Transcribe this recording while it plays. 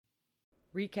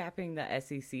Recapping the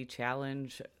SEC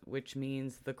Challenge, which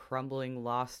means the crumbling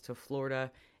loss to Florida,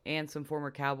 and some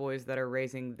former Cowboys that are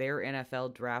raising their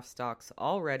NFL draft stocks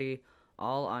already,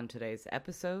 all on today's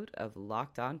episode of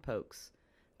Locked On Pokes.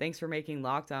 Thanks for making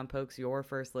Locked On Pokes your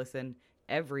first listen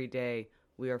every day.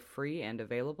 We are free and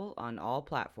available on all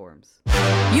platforms.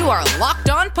 You are Locked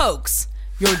On Pokes,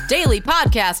 your daily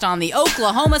podcast on the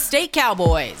Oklahoma State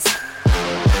Cowboys.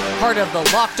 Part of the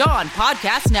Locked On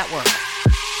Podcast Network.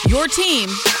 Your team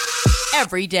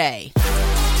every day.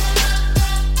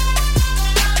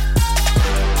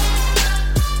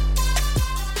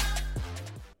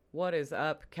 What is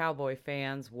up, Cowboy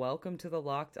fans? Welcome to the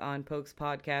Locked On Pokes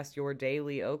podcast, your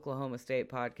daily Oklahoma State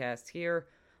podcast here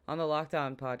on the Locked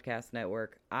On Podcast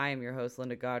Network. I am your host,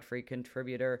 Linda Godfrey,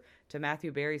 contributor to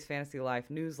Matthew Berry's Fantasy Life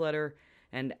newsletter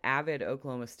and avid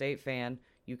Oklahoma State fan.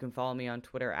 You can follow me on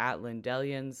Twitter at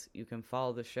Lindellians. You can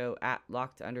follow the show at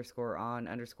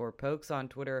locked_on_pokes on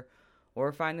Twitter,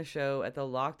 or find the show at the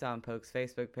Locked On Pokes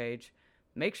Facebook page.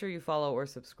 Make sure you follow or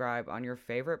subscribe on your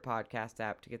favorite podcast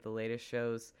app to get the latest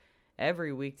shows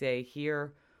every weekday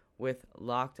here with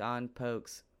Locked On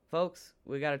Pokes. Folks,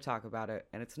 we got to talk about it,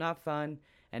 and it's not fun,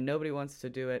 and nobody wants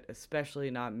to do it, especially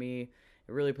not me.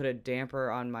 It really put a damper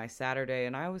on my Saturday,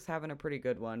 and I was having a pretty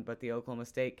good one, but the Oklahoma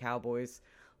State Cowboys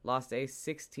lost a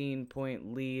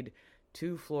 16-point lead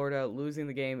to Florida, losing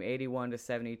the game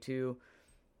 81-72,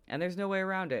 and there's no way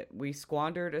around it. We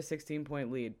squandered a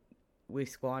 16-point lead. We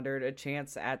squandered a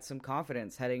chance at some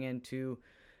confidence heading into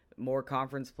more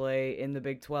conference play in the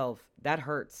Big 12. That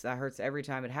hurts. That hurts every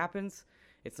time it happens.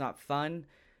 It's not fun.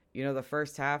 You know, the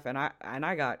first half, and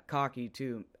I got cocky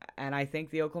too, and I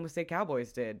think the Oklahoma State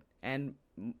Cowboys did, and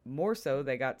more so,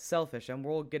 they got selfish, and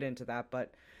we'll get into that,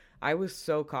 but I was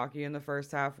so cocky in the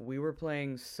first half. We were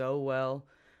playing so well.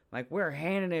 Like, we're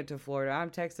handing it to Florida.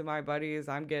 I'm texting my buddies.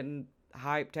 I'm getting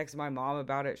hyped, texting my mom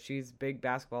about it. She's a big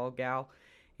basketball gal.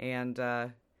 And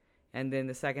then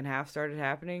the second half started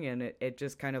happening, and it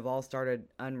just kind of all started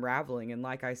unraveling. And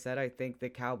like I said, I think the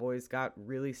Cowboys got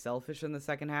really selfish in the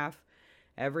second half.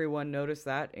 Everyone noticed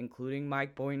that, including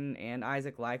Mike Boynton and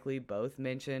Isaac Likely both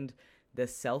mentioned the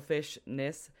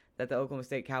selfishness that the Oklahoma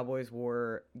State Cowboys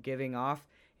were giving off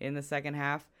in the second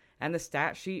half, and the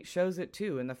stat sheet shows it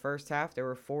too. In the first half, there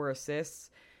were 4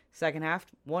 assists. Second half,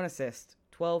 1 assist.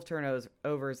 12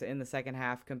 turnovers in the second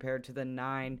half compared to the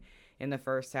 9 in the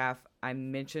first half. I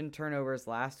mentioned turnovers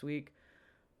last week.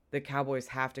 The Cowboys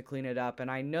have to clean it up, and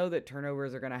I know that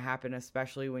turnovers are going to happen,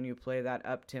 especially when you play that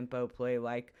up-tempo play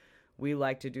like we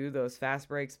like to do, those fast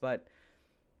breaks, but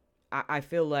I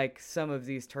feel like some of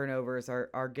these turnovers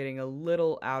are getting a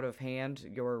little out of hand.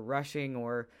 You're rushing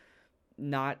or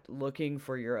not looking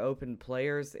for your open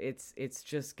players. It's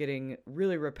just getting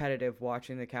really repetitive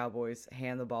watching the Cowboys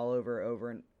hand the ball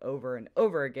over and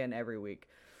over again every week.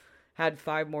 Had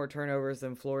 5 more turnovers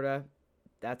than Florida.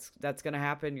 That's going to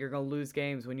happen. You're going to lose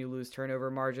games when you lose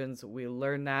turnover margins. We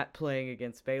learned that playing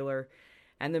against Baylor.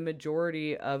 And the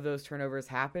majority of those turnovers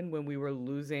happened when we were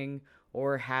losing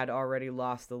or had already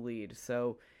lost the lead.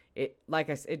 So it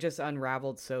just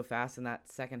unraveled so fast in that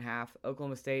second half.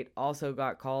 Oklahoma State also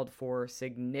got called for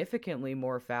significantly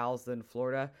more fouls than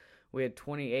Florida. We had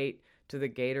 28 to the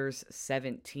Gators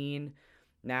 17.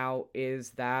 Now,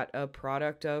 is that a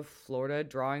product of Florida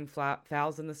drawing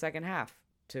fouls in the second half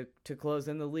to close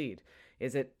in the lead?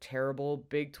 Is it terrible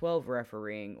Big 12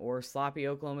 refereeing or sloppy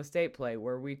Oklahoma State play?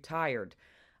 Were we tired?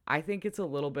 I think it's a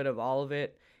little bit of all of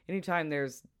it. Anytime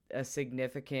there's a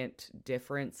significant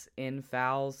difference in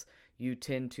fouls, you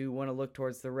tend to want to look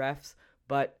towards the refs,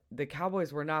 but the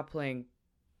Cowboys were not playing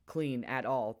clean at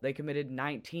all. They committed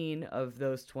 19 of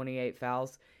those 28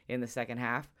 fouls in the second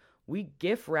half. We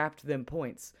gift wrapped them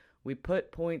points. We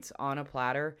put points on a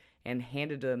platter and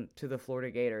handed them to the Florida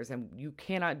Gators, and you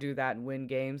cannot do that and win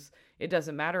games. It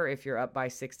doesn't matter if you're up by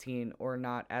 16 or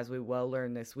not, as we well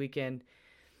learned this weekend.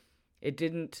 It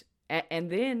didn't. And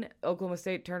then Oklahoma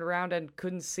State turned around and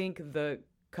couldn't sink the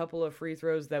couple of free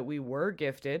throws that we were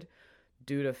gifted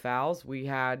due to fouls. We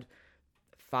had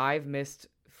 5 missed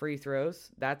free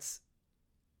throws.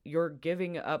 You're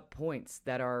giving up points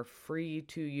that are free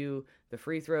to you. The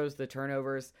free throws, the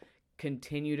turnovers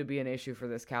continue to be an issue for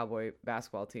this Cowboy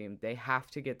basketball team. They have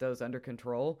to get those under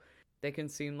control. They can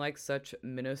seem like such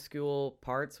minuscule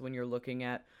parts when you're looking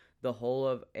at the whole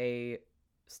of a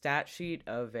stat sheet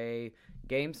of a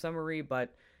game summary,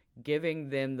 but giving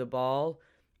them the ball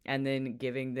and then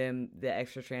giving them the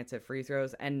extra chance at free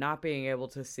throws and not being able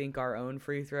to sink our own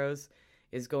free throws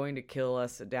is going to kill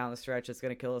us down the stretch. It's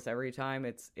going to kill us every time.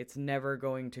 It's never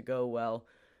going to go well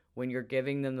when you're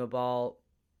giving them the ball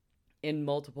in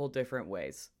multiple different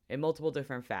ways, in multiple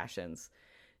different fashions.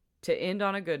 To end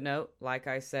on a good note, like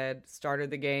I said, started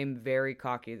the game very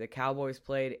cocky. The Cowboys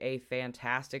played a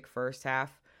fantastic first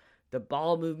half. The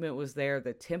ball movement was there.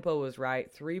 The tempo was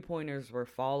right. Three-pointers were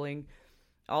falling.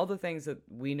 All the things that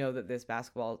we know that this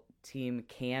basketball team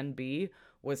can be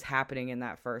was happening in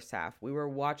that first half. We were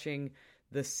watching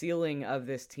the ceiling of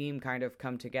this team kind of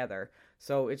come together.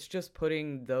 So it's just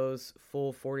putting those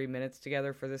full 40 minutes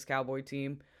together for this Cowboy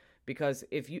team, because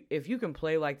if you can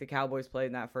play like the Cowboys played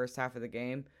in that first half of the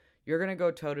game, you're going to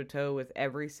go toe-to-toe with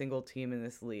every single team in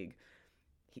this league.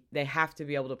 They have to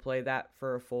be able to play that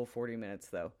for a full 40 minutes,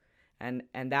 though. And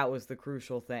that was the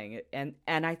crucial thing. And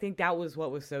I think that was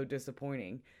what was so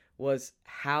disappointing, was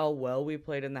how well we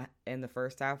played in the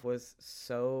first half was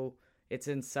so... It's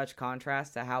in such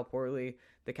contrast to how poorly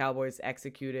the Cowboys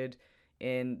executed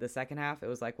in the second half. It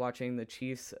was like watching the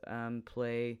Chiefs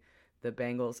play the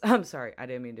Bengals. I'm sorry, I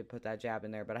didn't mean to put that jab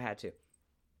in there, but I had to.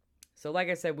 So like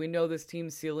I said, we know this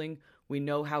team's ceiling. We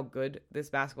know how good this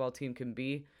basketball team can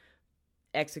be.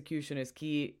 Execution is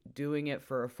key. Doing it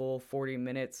for a full 40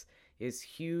 minutes is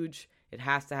huge. It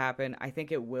has to happen. I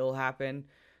think it will happen.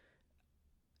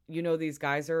 You know, these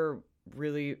guys are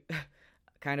really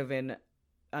kind of in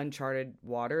uncharted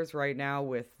waters right now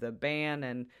with the ban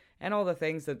and all the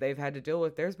things that they've had to deal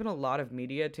with. There's been a lot of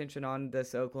media attention on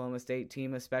this Oklahoma State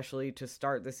team, especially to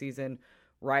start the season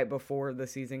right before the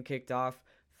season kicked off,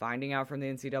 finding out from the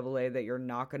NCAA that you're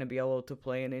not going to be able to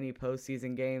play in any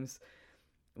postseason games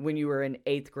when you were in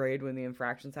 8th grade when the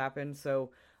infractions happened.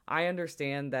 So I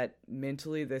understand that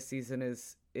mentally this season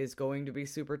is going to be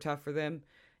super tough for them.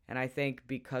 And I think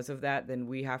because of that, then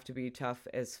we have to be tough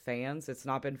as fans. It's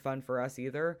not been fun for us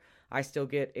either. I still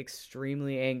get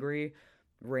extremely angry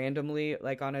randomly,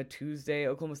 like on a Tuesday,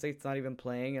 Oklahoma State's not even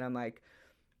playing, and I'm like,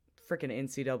 freaking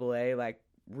NCAA, like,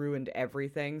 ruined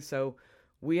everything. So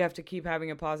we have to keep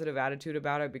having a positive attitude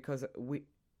about it, because we,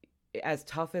 as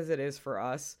tough as it is for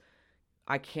us,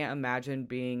 I can't imagine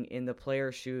being in the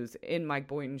player's shoes, in Mike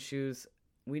Boynton's shoes.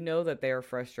 We know that they are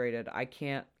frustrated.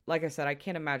 Like I said, I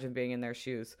can't imagine being in their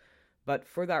shoes. But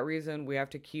for that reason, we have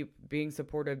to keep being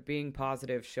supportive, being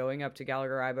positive, showing up to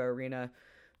Gallagher-Iba Arena,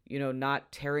 you know,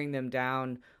 not tearing them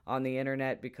down on the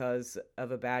internet because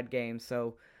of a bad game.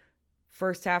 So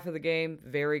first half of the game,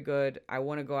 very good. I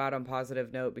want to go out on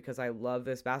positive note because I love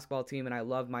this basketball team and I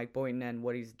love Mike Boynton and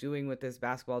what he's doing with this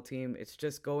basketball team. It's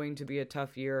just going to be a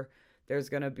tough year. There's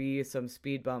going to be some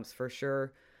speed bumps for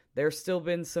sure. There's still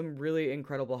been some really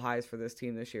incredible highs for this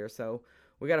team this year. So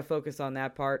we got to focus on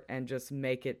that part and just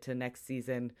make it to next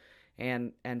season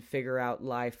and figure out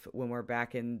life when we're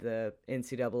back in the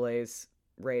NCAA's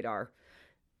radar.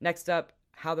 Next up,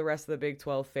 how the rest of the Big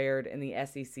 12 fared in the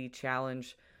SEC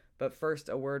Challenge. But first,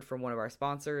 a word from one of our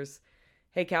sponsors.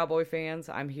 Hey, Cowboy fans,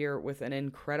 I'm here with an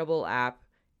incredible app.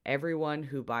 Everyone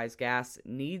who buys gas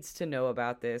needs to know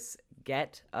about this.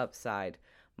 Get Upside.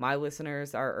 My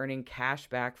listeners are earning cash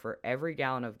back for every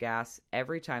gallon of gas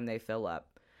every time they fill up.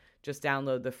 Just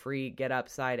download the free Get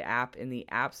Upside app in the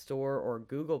App Store or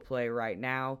Google Play right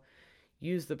now.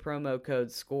 Use the promo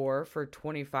code SCORE for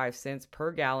 25 cents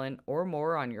per gallon or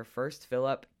more on your first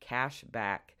fill-up, cash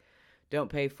back.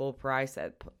 Don't pay full price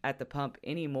at the pump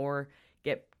anymore.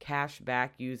 Get cash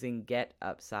back using Get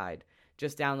Upside.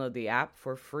 Just download the app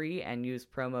for free and use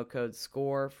promo code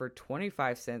SCORE for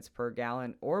 25 cents per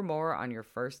gallon or more on your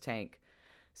first tank.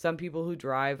 Some people who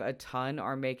drive a ton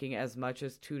are making as much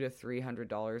as $200 to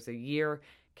 $300 a year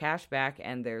cash back,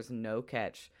 and there's no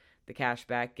catch. The cash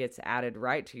back gets added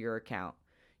right to your account.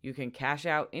 You can cash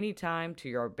out anytime to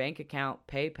your bank account,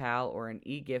 PayPal, or an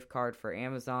e-gift card for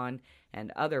Amazon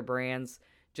and other brands.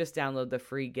 Just download the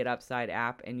free Get Upside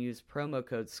app and use promo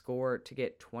code SCORE to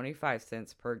get 25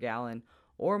 cents per gallon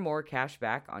or more cash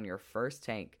back on your first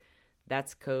tank.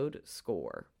 That's code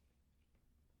SCORE.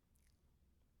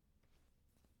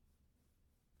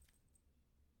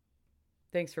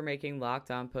 Thanks for making Locked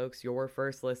On Pokes your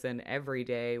first listen every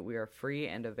day. We are free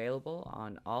and available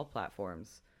on all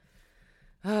platforms.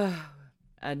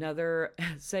 Another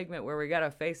segment where we got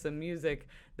to face some music.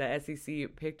 The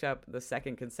SEC picked up the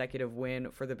second consecutive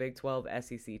win for the Big 12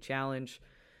 SEC Challenge.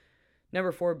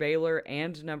 Number 4 Baylor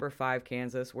and number 5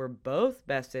 Kansas were both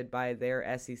bested by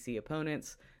their SEC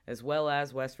opponents, as well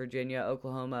as West Virginia,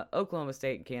 Oklahoma, Oklahoma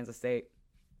State, and Kansas State.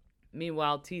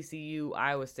 Meanwhile, TCU,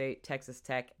 Iowa State, Texas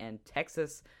Tech, and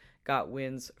Texas got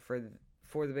wins for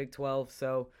the Big 12.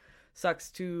 So, sucks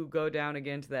to go down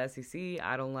again to the SEC.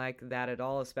 I don't like that at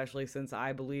all, especially since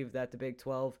I believe that the Big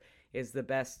 12 is the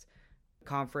best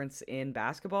conference in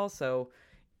basketball. So,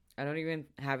 I don't even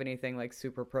have anything like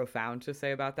super profound to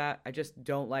say about that. I just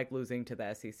don't like losing to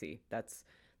the SEC. That's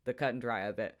the cut and dry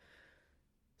of it.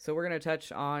 So we're going to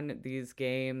touch on these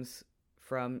games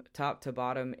from top to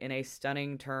bottom in a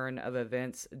stunning turn of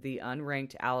events. The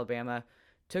unranked Alabama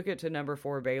took it to number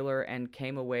 4 Baylor and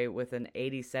came away with an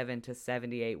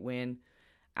 87-78 win.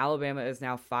 Alabama is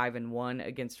now 5-1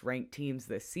 against ranked teams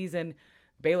this season.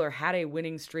 Baylor had a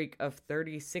winning streak of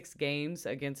 36 games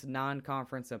against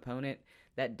non-conference opponent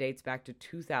that dates back to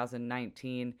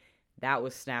 2019. That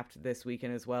was snapped this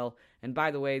weekend as well. And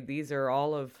by the way, these are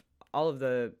all of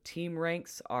the team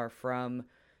ranks are from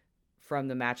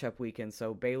the matchup weekend.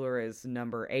 So Baylor is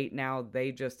number 8 now.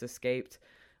 They just escaped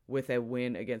with a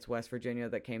win against West Virginia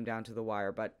that came down to the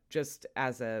wire. But just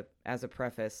as a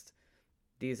preface,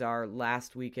 these are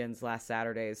last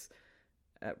Saturday's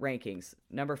rankings.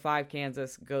 Number 5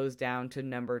 Kansas goes down to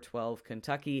number 12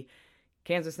 Kentucky.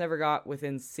 Kansas never got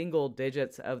within single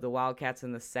digits of the Wildcats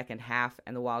in the second half,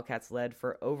 and the Wildcats led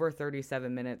for over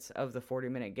 37 minutes of the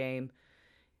 40-minute game.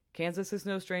 Kansas is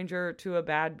no stranger to a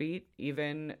bad beat.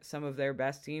 Even some of their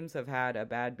best teams have had a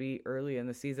bad beat early in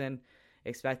the season.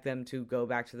 Expect them to go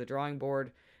back to the drawing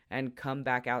board and come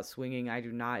back out swinging. I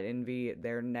do not envy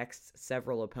their next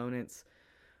several opponents.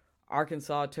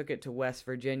 Arkansas took it to West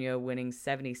Virginia, winning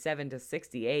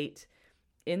 77-68.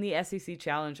 In the SEC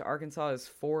Challenge, Arkansas is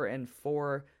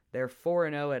 4-4. They're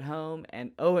 4-0 at home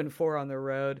and 0-4 on the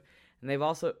road. And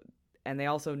they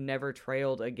also never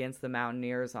trailed against the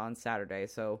Mountaineers on Saturday.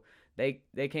 So they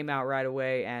came out right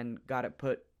away and got it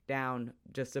put down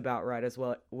just about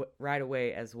right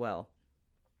away as well.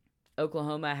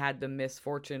 Oklahoma had the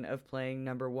misfortune of playing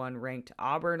number 1 ranked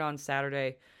Auburn on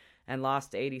Saturday and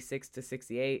lost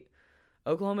 86-68.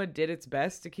 Oklahoma did its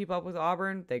best to keep up with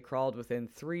Auburn. They crawled within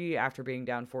 3 after being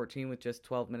down 14 with just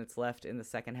 12 minutes left in the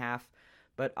second half.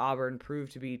 But Auburn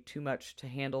proved to be too much to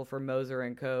handle for Moser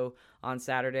and co. on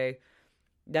Saturday.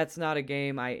 That's not a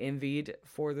game I envied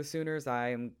for the Sooners. I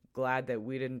am glad that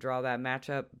we didn't draw that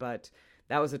matchup, but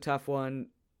that was a tough one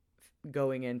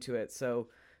going into it. So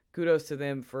kudos to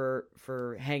them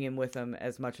for hanging with them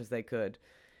as much as they could.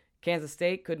 Kansas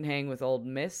State couldn't hang with Ole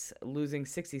Miss, losing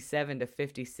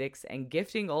 67-56 and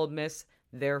gifting Ole Miss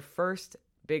their first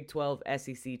Big 12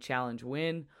 SEC Challenge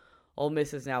win. Ole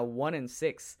Miss is now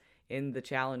 1-6 in the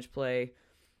Challenge play.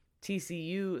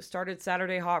 TCU started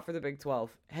Saturday hot for the Big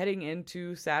 12. Heading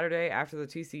into Saturday after the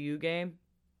TCU game,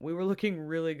 we were looking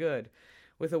really good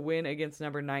with a win against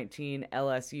number 19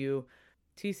 LSU.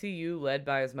 TCU led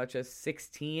by as much as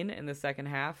 16 in the second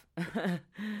half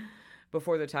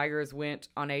before the Tigers went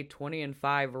on a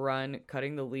 20-5 run,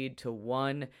 cutting the lead to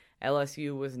 1.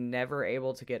 LSU was never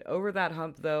able to get over that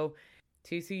hump, though.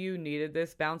 TCU needed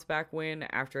this bounce-back win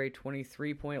after a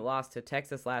 23-point loss to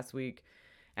Texas last week,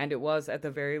 and it was, at the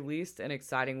very least, an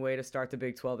exciting way to start the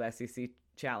Big 12 SEC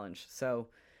Challenge. So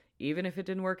even if it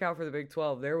didn't work out for the Big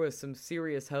 12, there was some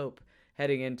serious hope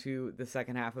heading into the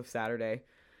second half of Saturday.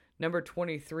 Number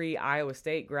 23, Iowa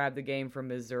State grabbed the game from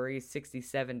Missouri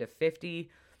 67-50.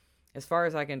 As far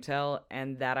as I can tell,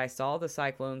 and that I saw, the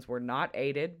Cyclones were not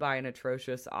aided by an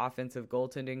atrocious offensive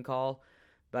goaltending call,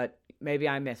 but maybe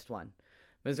I missed one.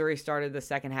 Missouri started the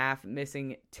second half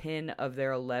missing 10 of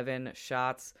their 11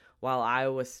 shots, while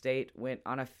Iowa State went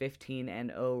on a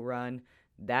 15-0 run.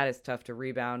 That is tough to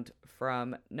rebound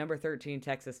from. Number 13,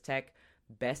 Texas Tech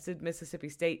bested Mississippi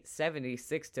State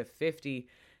 76-50.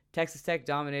 Texas Tech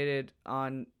dominated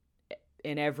in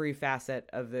every facet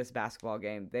of this basketball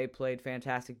game. They played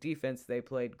fantastic defense. They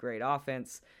played great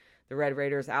offense. The Red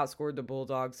Raiders outscored the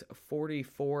Bulldogs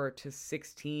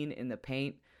 44-16 in the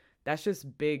paint. That's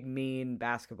just big, mean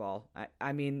basketball.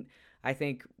 I mean, I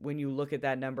think when you look at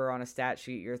that number on a stat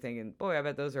sheet, you're thinking, boy, I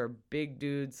bet those are big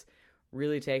dudes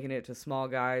really taking it to small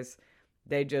guys.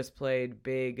 They just played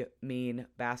big, mean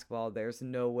basketball. There's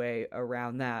no way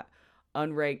around that.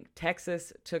 Unranked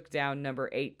Texas took down number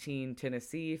 18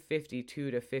 Tennessee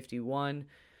 52-51.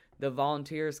 The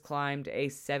Volunteers climbed a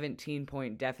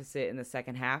 17-point deficit in the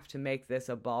second half to make this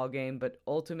a ball game, but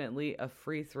ultimately a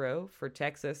free throw for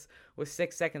Texas with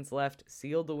 6 seconds left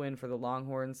sealed the win for the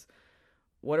Longhorns.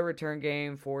 What a return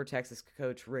game for Texas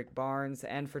coach Rick Barnes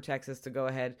and for Texas to go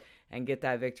ahead and get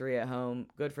that victory at home.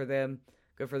 Good for them.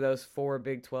 Good for those 4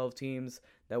 Big 12 teams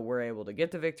that were able to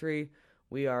get the victory.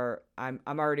 I'm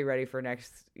already ready for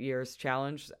next year's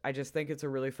challenge. I just think it's a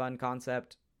really fun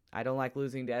concept. I don't like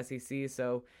losing to SEC,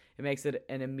 so it makes it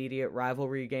an immediate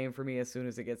rivalry game for me as soon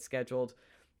as it gets scheduled.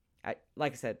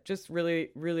 Like I said, just really,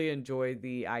 really enjoyed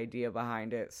the idea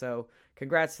behind it. So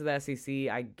congrats to the SEC,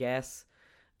 I guess.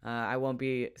 I won't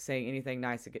be saying anything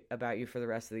nice about you for the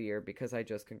rest of the year because I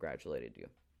just congratulated you.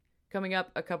 Coming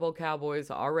up, a couple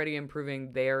Cowboys already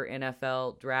improving their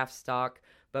NFL draft stock.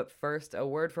 But first, a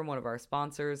word from one of our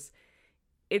sponsors.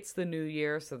 It's the new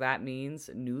year, so that means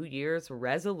New Year's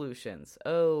resolutions.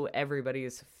 Oh,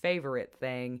 everybody's favorite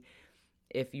thing.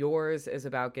 If yours is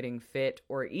about getting fit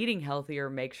or eating healthier,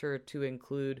 make sure to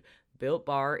include Built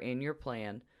Bar in your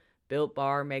plan. Built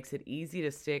Bar makes it easy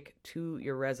to stick to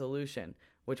your resolution,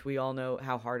 which we all know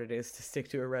how hard it is to stick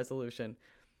to a resolution.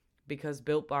 Because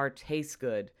Built Bar tastes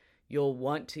good, you'll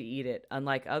want to eat it,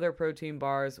 unlike other protein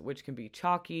bars, which can be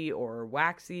chalky or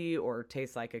waxy or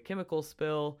taste like a chemical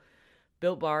spill.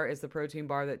 Built Bar is the protein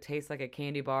bar that tastes like a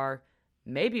candy bar,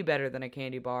 maybe better than a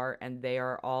candy bar, and they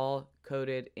are all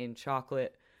coated in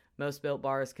chocolate. Most Built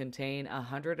Bars contain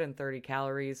 130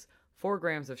 calories, 4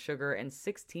 grams of sugar, and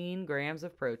 16 grams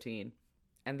of protein.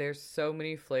 And there's so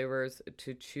many flavors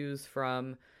to choose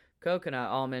from: coconut,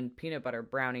 almond, peanut butter,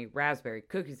 brownie, raspberry,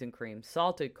 cookies and cream,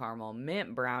 salted caramel,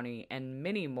 mint brownie, and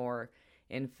many more.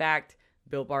 In fact,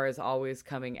 Built Bar is always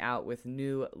coming out with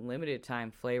new limited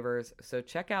time flavors, so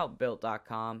check out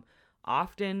Built.com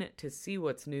often to see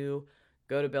what's new.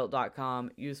 Go to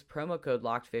Built.com, use promo code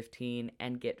LOCKED15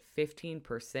 and get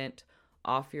 15%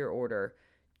 off your order.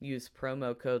 Use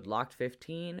promo code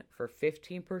LOCKED15 for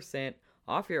 15%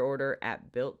 off your order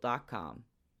at Built.com.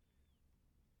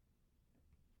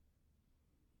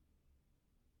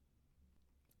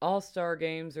 All-Star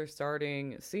games are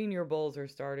starting, Senior Bowls are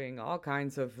starting, all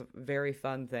kinds of very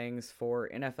fun things for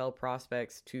NFL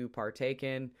prospects to partake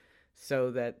in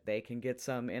so that they can get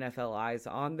some NFL eyes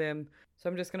on them. So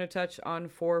I'm just going to touch on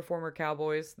 4 former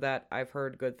Cowboys that I've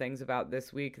heard good things about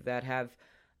this week that have,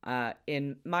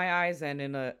 in my eyes and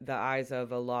in the eyes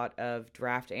of a lot of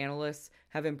draft analysts,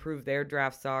 have improved their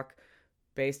draft stock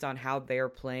based on how they're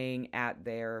playing at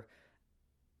their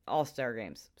All-Star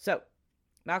games. So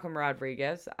Malcolm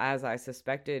Rodriguez, as I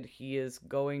suspected, he is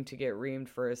going to get reamed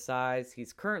for his size.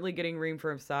 He's currently getting reamed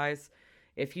for his size.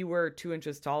 If he were 2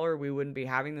 inches taller, we wouldn't be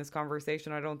having this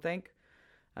conversation, I don't think.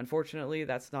 Unfortunately,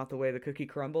 that's not the way the cookie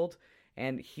crumbled,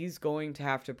 and he's going to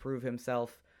have to prove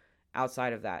himself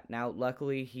outside of that. Now,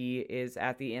 luckily, he is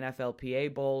at the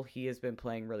NFLPA Bowl. He has been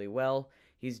playing really well.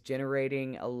 He's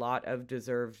generating a lot of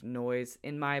deserved noise.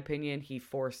 In my opinion, he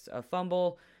forced a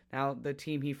fumble. Now, the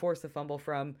team he forced the fumble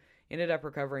from ended up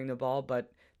recovering the ball,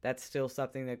 but that's still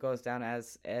something that goes down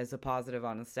as a positive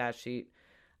on the stat sheet.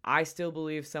 I still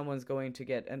believe someone's going to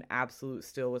get an absolute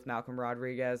steal with Malcolm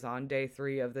Rodriguez on day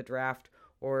 3 of the draft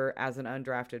or as an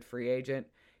undrafted free agent.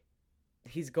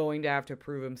 He's going to have to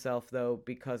prove himself, though,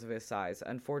 because of his size.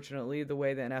 Unfortunately, the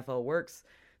way the NFL works,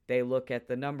 they look at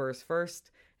the numbers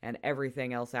first and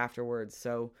everything else afterwards.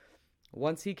 So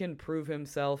once he can prove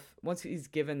himself, once he's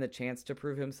given the chance to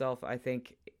prove himself, I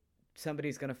think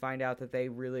somebody's going to find out that they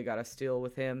really got a steal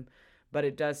with him. But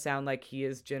it does sound like he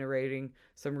is generating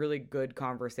some really good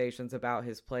conversations about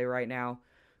his play right now.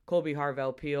 Colby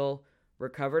Harvell-Peel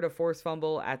recovered a forced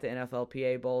fumble at the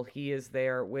NFLPA Bowl. He is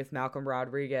there with Malcolm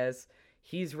Rodriguez.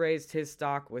 He's raised his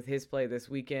stock with his play this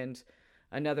weekend.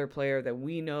 Another player that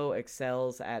we know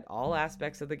excels at all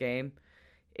aspects of the game.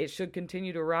 It should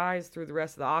continue to rise through the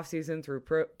rest of the offseason, through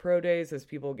pro days, as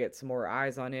people get some more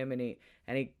eyes on him and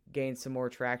he gains some more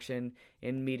traction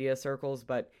in media circles.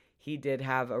 But he did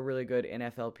have a really good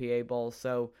NFLPA Bowl,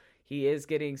 so he is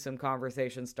getting some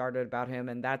conversation started about him,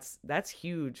 and that's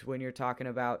huge when you're talking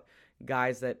about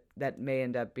guys that may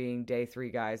end up being day 3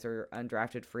 guys or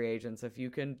undrafted free agents. If you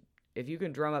can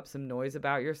drum up some noise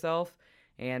about yourself,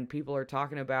 and people are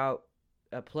talking about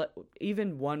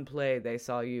even one play they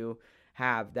saw you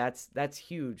have, that's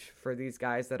huge for these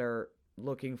guys that are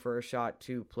looking for a shot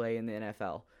to play in the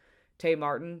NFL. Tay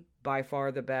Martin, by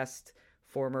far the best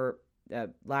former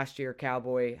last year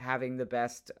Cowboy, having the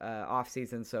best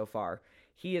offseason so far.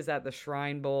 He is at the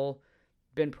Shrine Bowl,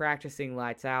 been practicing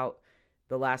lights out.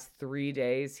 The last 3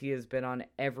 days, he has been on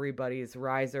everybody's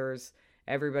risers.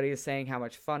 Everybody is saying how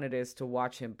much fun it is to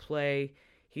watch him play.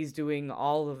 He's doing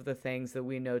all of the things that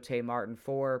we know Tay Martin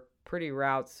for. Pretty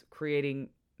routes, creating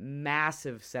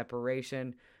massive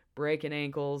separation, breaking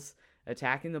ankles,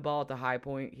 attacking the ball at the high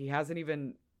point. He hasn't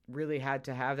even really had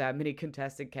to have that many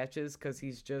contested catches because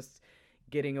he's just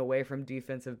getting away from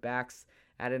defensive backs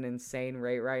at an insane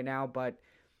rate right now. But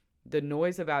the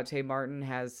noise about Tay Martin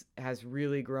has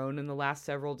really grown in the last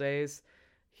several days.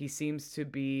 He seems to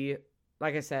be,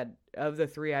 like I said, of the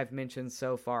 3 I've mentioned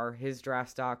so far, his draft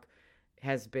stock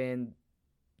has been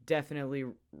definitely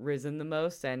risen the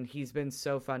most, and he's been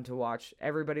so fun to watch.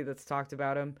 Everybody that's talked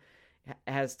about him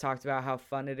has talked about how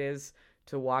fun it is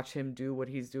to watch him do what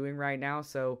he's doing right now.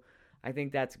 So I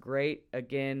think that's great.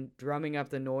 Again, drumming up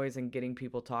the noise and getting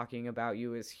people talking about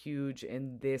you is huge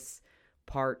in this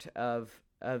part of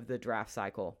the draft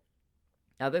cycle.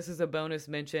 Now, this is a bonus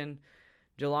mention.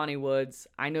 Jelani Woods,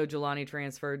 I know Jelani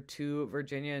transferred to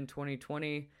Virginia in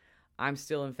 2020. I'm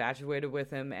still infatuated with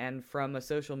him, and from a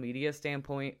social media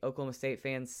standpoint, Oklahoma State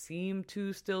fans seem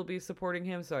to still be supporting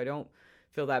him, so I don't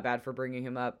feel that bad for bringing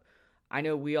him up. I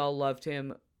know we all loved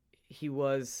him. He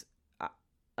was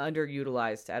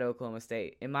underutilized at Oklahoma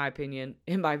State. In my opinion,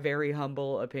 in my very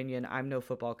humble opinion, I'm no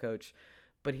football coach,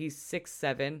 but he's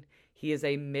 6'7". He is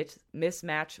a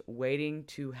mismatch waiting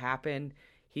to happen.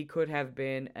 He could have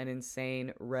been an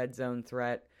insane red zone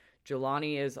threat.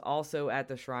 Jelani is also at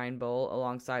the Shrine Bowl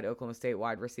alongside Oklahoma State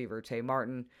wide receiver Tay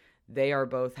Martin. They are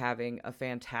both having a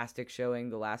fantastic showing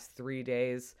the last 3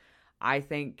 days. I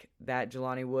think that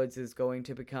Jelani Woods is going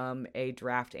to become a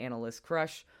draft analyst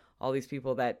crush. All these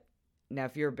people that, now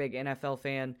if you're a big NFL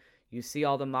fan, you see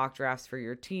all the mock drafts for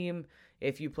your team.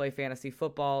 If you play fantasy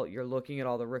football, you're looking at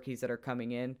all the rookies that are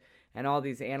coming in, and all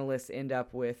these analysts end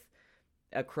up with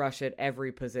a crush at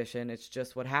every position. It's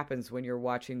just what happens when you're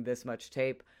watching this much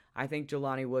tape. I think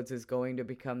Jelani Woods is going to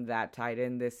become that tight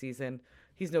end this season.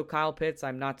 He's no Kyle Pitts.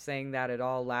 I'm not saying that at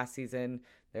all. Last season,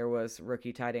 there was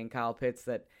rookie tight end Kyle Pitts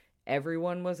that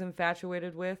everyone was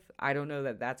infatuated with. I don't know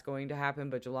that that's going to happen,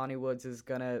 but Jelani Woods is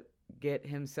going to get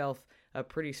himself a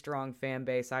pretty strong fan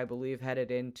base, I believe,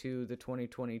 headed into the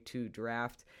 2022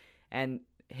 draft. And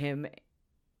him,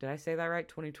 did I say that right?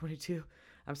 2022?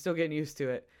 I'm still getting used to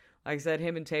it. Like I said,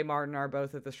 him and Tay Martin are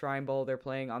both at the Shrine Bowl. They're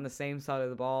playing on the same side of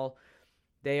the ball.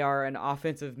 They are an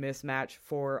offensive mismatch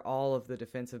for all of the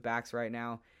defensive backs right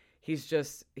now. He's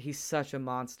such a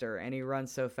monster, and he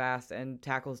runs so fast, and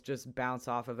tackles just bounce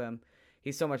off of him.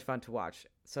 He's so much fun to watch.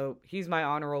 So he's my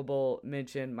honorable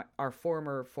mention, our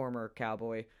former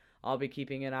Cowboy. I'll be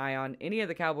keeping an eye on any of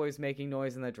the Cowboys making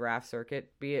noise in the draft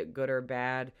circuit, be it good or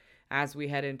bad, as we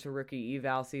head into rookie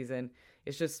eval season.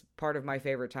 It's just part of my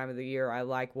favorite time of the year. I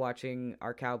like watching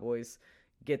our Cowboys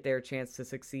get their chance to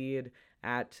succeed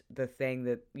at the thing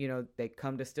that, they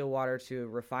come to Stillwater to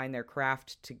refine their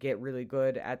craft, to get really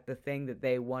good at the thing that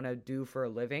they want to do for a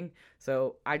living.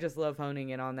 So I just love honing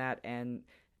in on that and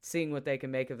seeing what they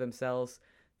can make of themselves.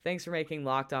 Thanks for making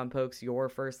Locked On Pokes your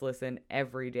first listen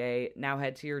every day. Now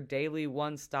head to your daily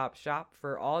one-stop shop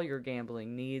for all your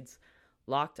gambling needs.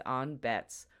 Locked On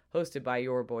Bets, hosted by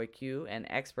your boy Q, and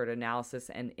expert analysis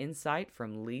and insight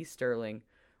from Lee Sterling.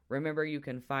 Remember, you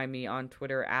can find me on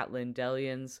Twitter at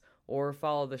Lindellians, or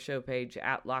follow the show page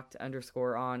at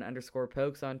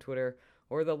locked_on_pokes on Twitter,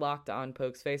 or the Locked On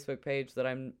Pokes Facebook page that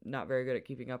I'm not very good at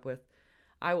keeping up with.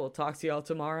 I will talk to y'all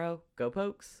tomorrow. Go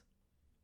Pokes!